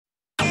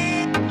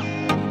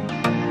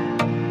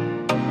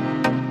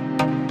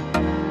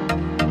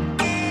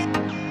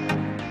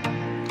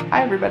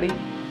Hi everybody,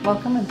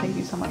 welcome and thank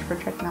you so much for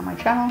checking out my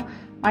channel.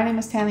 My name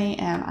is Tanny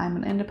and I'm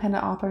an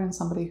independent author and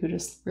somebody who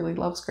just really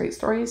loves great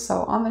stories.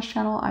 So on this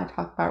channel I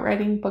talk about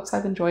writing, books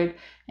I've enjoyed,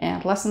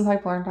 and lessons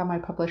I've learned on my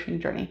publishing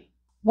journey.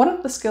 One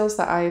of the skills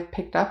that I've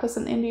picked up as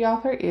an indie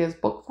author is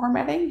book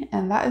formatting,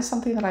 and that is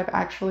something that I've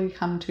actually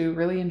come to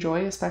really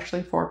enjoy,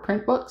 especially for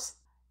print books.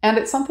 And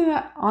it's something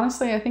that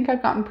honestly I think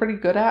I've gotten pretty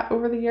good at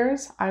over the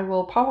years. I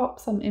will pop up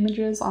some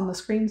images on the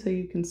screen so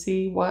you can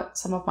see what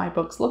some of my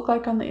books look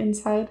like on the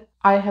inside.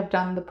 I have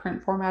done the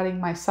print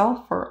formatting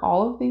myself for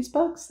all of these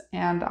books,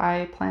 and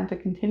I plan to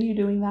continue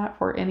doing that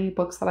for any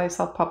books that I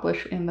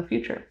self-publish in the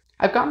future.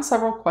 I've gotten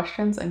several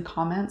questions and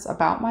comments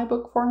about my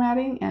book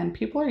formatting, and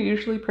people are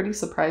usually pretty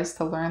surprised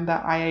to learn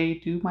that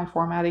I do my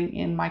formatting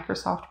in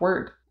Microsoft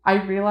Word.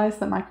 I realize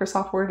that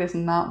Microsoft Word is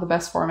not the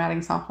best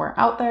formatting software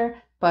out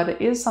there, but it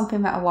is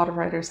something that a lot of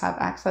writers have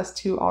access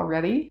to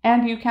already,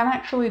 and you can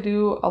actually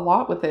do a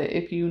lot with it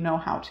if you know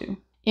how to.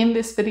 In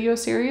this video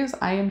series,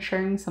 I am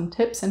sharing some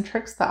tips and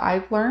tricks that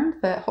I've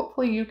learned that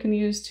hopefully you can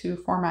use to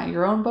format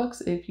your own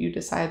books if you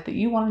decide that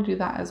you want to do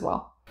that as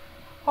well.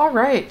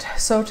 Alright,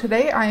 so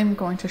today I am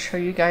going to show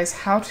you guys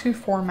how to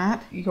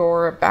format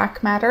your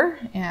back matter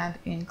and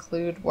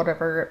include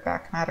whatever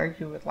back matter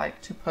you would like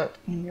to put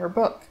in your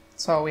book.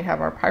 So we have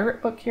our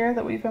pirate book here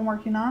that we've been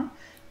working on.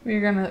 We're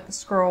going to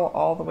scroll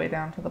all the way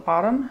down to the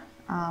bottom.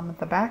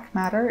 The back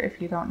matter, if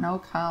you don't know,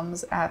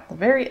 comes at the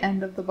very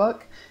end of the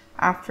book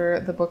after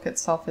the book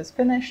itself is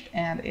finished,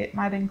 and it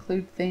might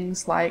include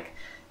things like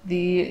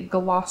the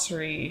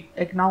glossary,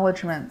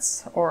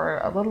 acknowledgements, or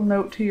a little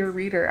note to your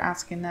reader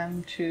asking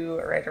them to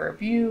write a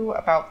review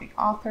about the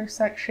author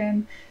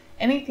section.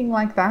 Anything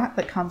like that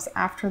that comes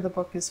after the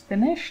book is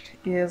finished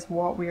is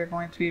what we are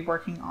going to be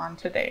working on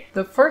today.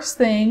 The first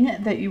thing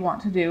that you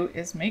want to do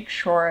is make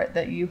sure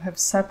that you have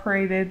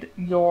separated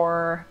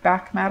your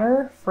back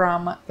matter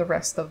from the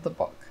rest of the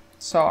book.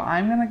 So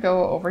I'm going to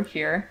go over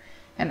here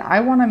and I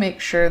want to make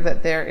sure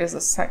that there is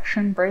a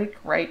section break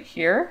right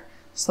here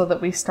so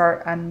that we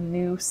start a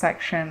new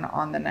section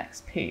on the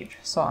next page.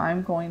 So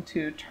I'm going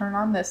to turn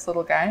on this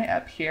little guy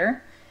up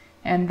here,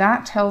 and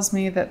that tells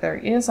me that there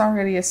is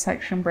already a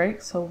section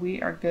break, so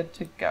we are good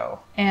to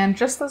go. And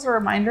just as a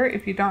reminder,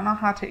 if you don't know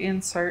how to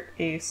insert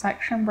a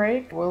section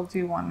break, we'll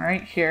do one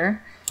right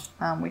here.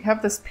 We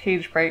have this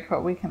page break,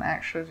 but we can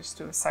actually just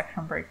do a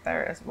section break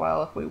there as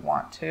well if we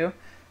want to.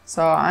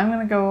 So I'm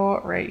going to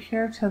go right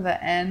here to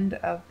the end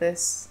of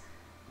this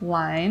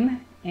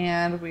line,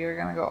 and we are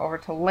going to go over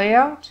to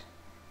layout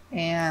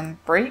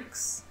and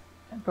breaks,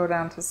 go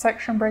down to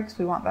section breaks.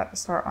 We want that to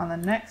start on the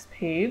next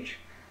page.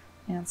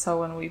 And so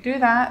when we do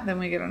that, then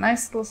we get a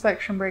nice little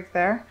section break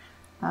there.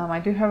 I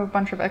do have a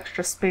bunch of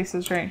extra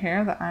spaces right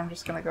here that I'm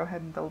just going to go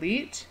ahead and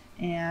delete,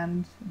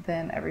 and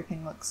then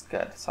everything looks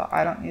good. So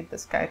I don't need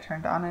this guy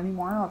turned on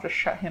anymore. I'll just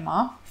shut him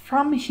off.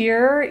 From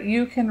here,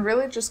 you can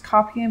really just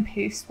copy and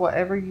paste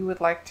whatever you would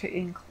like to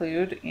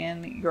include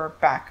in your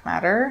back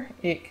matter.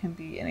 It can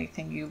be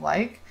anything you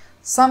like.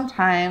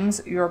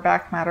 Sometimes your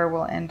back matter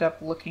will end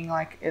up looking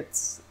like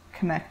it's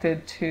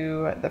connected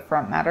to the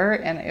front matter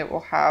and it will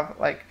have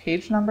like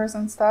page numbers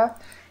and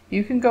stuff.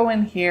 You can go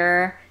in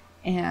here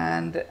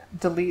and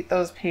delete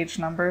those page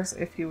numbers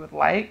if you would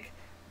like.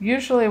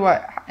 Usually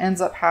what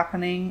ends up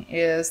happening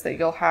is that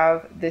you'll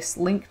have this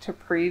link to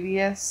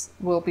previous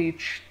will be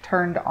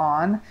turned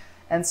on,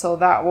 and so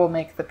that will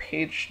make the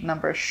page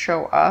numbers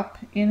show up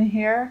in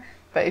here.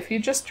 But if you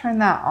just turn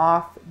that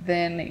off,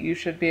 then you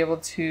should be able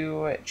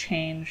to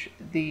change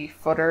the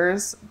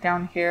footers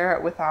down here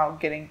without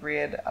getting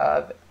rid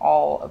of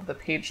all of the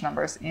page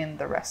numbers in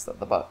the rest of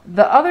the book.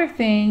 The other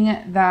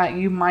thing that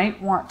you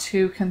might want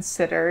to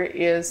consider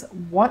is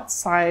what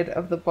side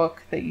of the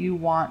book that you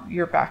want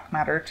your back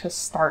matter to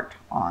start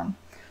on.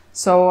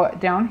 So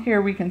down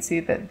here we can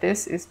see that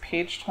this is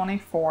page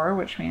 24,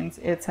 which means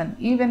it's an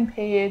even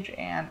page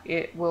and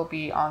it will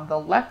be on the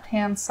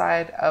left-hand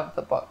side of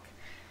the book,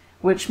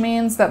 which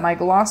means that my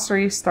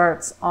glossary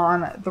starts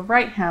on the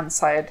right-hand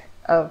side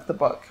of the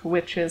book,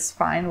 which is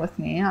fine with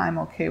me. I'm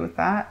okay with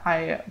that.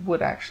 I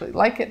would actually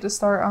like it to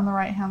start on the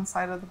right-hand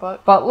side of the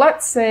book. But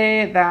let's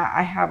say that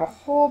I have a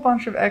whole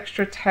bunch of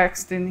extra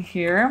text in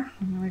here.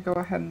 I'm going to go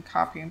ahead and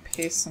copy and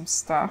paste some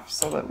stuff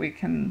so that we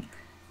can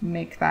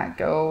make that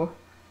go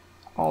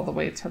all the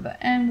way to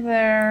the end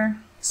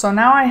there. So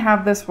now I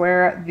have this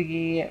where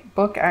the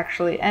book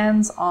actually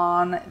ends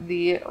on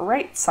the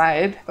right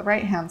side, the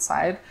right-hand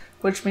side,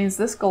 which means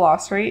this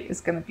glossary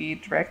is going to be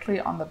directly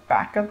on the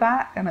back of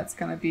that, and it's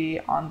going to be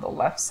on the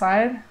left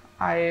side.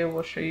 I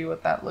will show you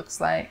what that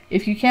looks like.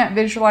 If you can't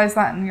visualize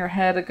that in your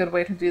head, a good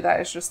way to do that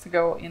is just to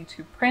go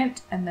into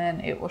print, and then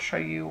it will show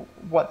you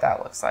what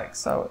that looks like.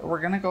 So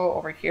we're going to go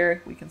over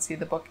here. We can see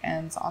the book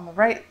ends on the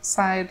right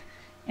side,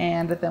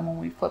 and then when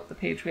we flip the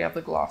page, we have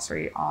the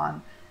glossary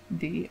on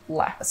the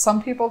left.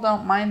 Some people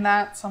don't mind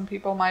that. Some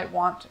people might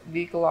want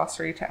the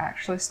glossary to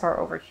actually start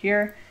over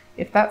here.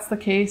 If that's the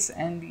case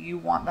and you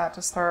want that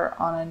to start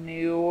on a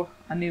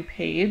new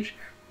page,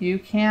 you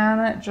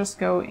can just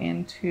go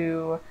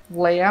into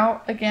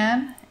layout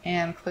again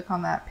and click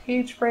on that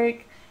page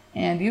break,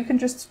 And you can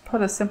just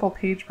put a simple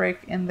page break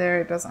in there.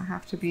 It doesn't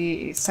have to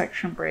be a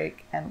section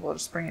break, and we'll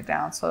just bring it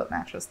down so it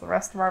matches the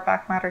rest of our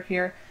back matter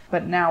here.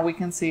 But now we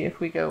can see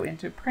if we go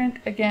into print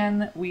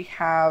again, we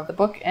have the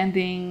book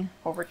ending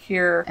over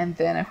here. And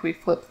then if we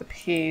flip the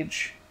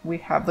page, we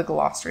have the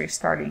glossary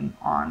starting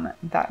on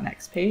that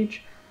next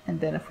page.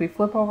 And then if we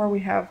flip over, we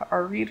have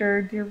our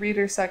reader, dear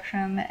reader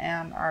section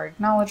and our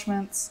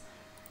acknowledgements,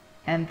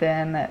 and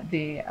then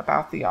the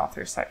about the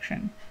author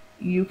section.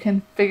 You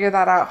can figure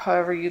that out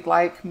however you'd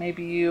like.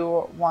 Maybe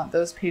you want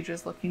those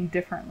pages looking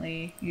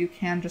differently. You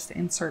can just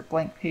insert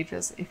blank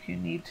pages if you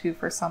need to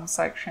for some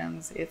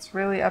sections. It's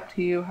really up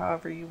to you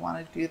however you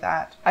want to do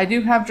that. I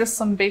do have just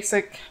some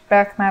basic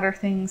back matter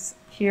things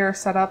here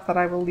set up that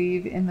I will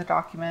leave in the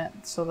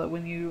document so that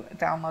when you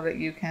download it,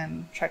 you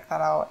can check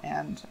that out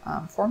and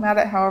format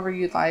it however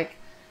you'd like.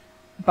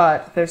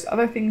 But there's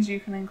other things you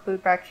can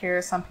include back here.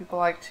 Some people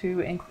like to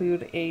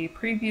include a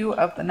preview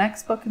of the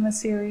next book in the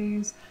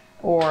series,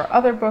 or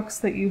other books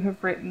that you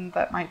have written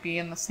that might be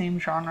in the same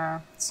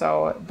genre.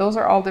 So those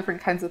are all different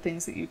kinds of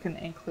things that you can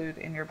include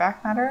in your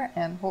back matter,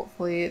 and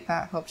hopefully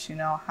that helps you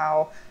know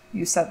how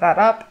you set that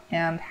up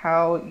and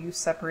how you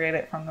separate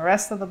it from the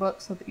rest of the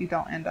book so that you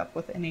don't end up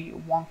with any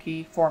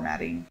wonky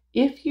formatting.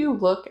 If you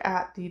look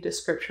at the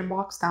description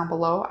box down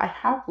below, I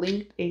have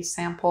linked a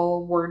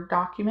sample Word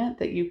document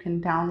that you can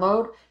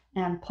download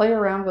and play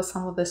around with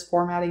some of this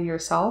formatting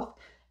yourself.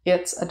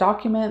 It's a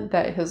document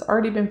that has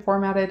already been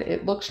formatted.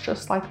 It looks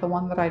just like the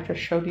one that I just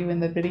showed you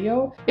in the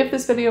video. If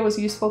this video was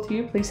useful to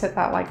you, please hit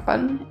that like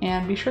button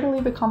and be sure to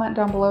leave a comment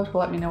down below to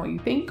let me know what you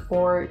think,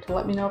 or to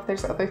let me know if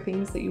there's other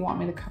things that you want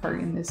me to cover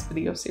in this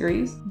video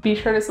series. Be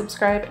sure to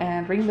subscribe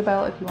and ring the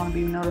bell if you want to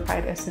be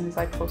notified as soon as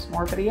I post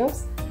more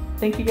videos.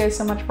 Thank you guys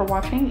so much for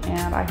watching,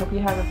 and I hope you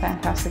have a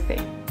fantastic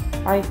day.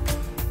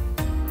 Bye!